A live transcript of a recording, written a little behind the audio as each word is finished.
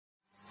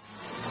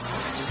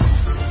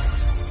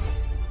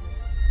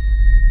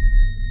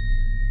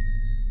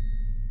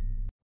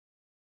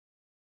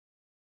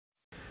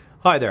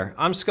Hi there,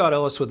 I'm Scott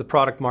Ellis with the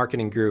Product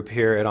Marketing Group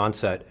here at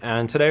Onset,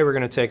 and today we're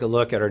going to take a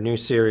look at our new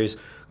series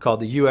called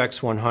the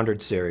UX100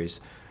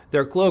 series.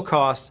 They're low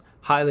cost,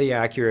 highly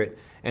accurate,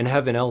 and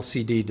have an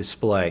LCD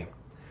display.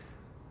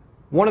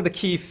 One of the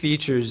key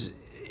features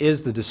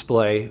is the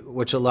display,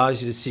 which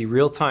allows you to see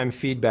real-time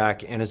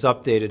feedback and is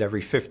updated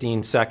every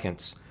 15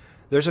 seconds.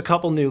 There's a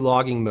couple new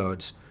logging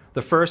modes.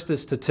 The first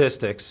is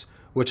statistics,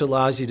 which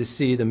allows you to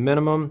see the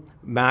minimum,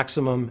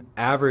 maximum,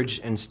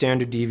 average, and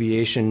standard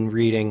deviation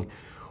reading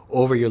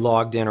over your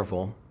logged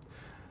interval.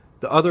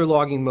 The other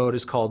logging mode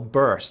is called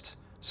burst.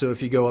 So if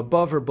you go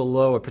above or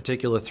below a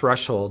particular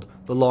threshold,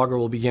 the logger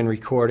will begin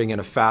recording at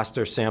a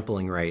faster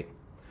sampling rate.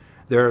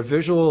 There are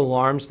visual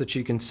alarms that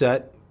you can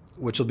set,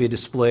 which will be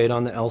displayed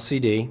on the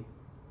LCD.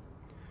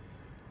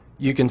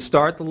 You can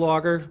start the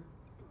logger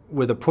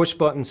with a push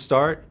button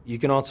start. You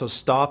can also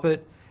stop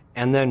it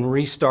and then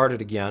restart it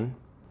again.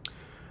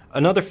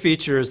 Another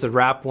feature is the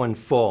wrap when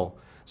full.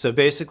 So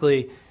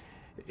basically,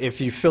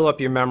 if you fill up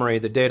your memory,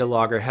 the data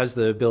logger has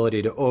the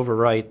ability to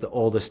overwrite the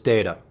oldest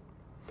data.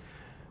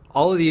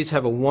 All of these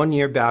have a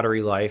 1-year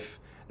battery life.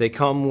 They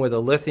come with a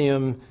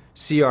lithium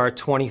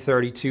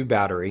CR2032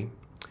 battery.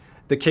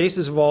 The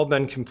cases have all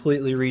been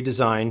completely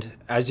redesigned.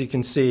 As you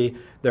can see,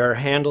 there are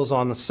handles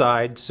on the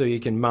side so you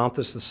can mount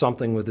this to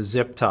something with a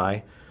zip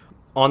tie.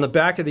 On the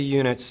back of the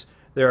units,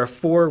 there are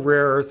 4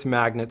 rare earth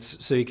magnets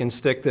so you can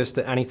stick this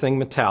to anything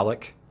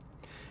metallic.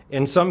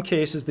 In some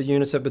cases, the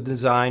units have been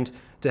designed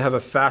to have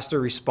a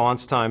faster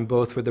response time,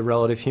 both with the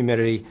relative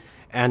humidity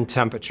and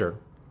temperature.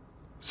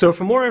 So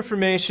for more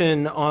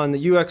information on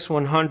the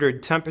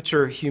UX100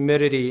 temperature,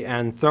 humidity,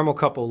 and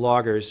thermocouple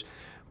loggers,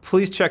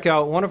 please check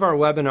out one of our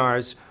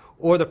webinars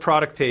or the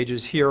product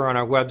pages here on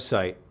our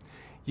website.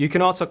 You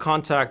can also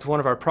contact one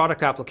of our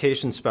product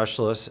application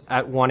specialists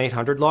at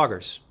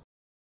 1-800-LOGGERS.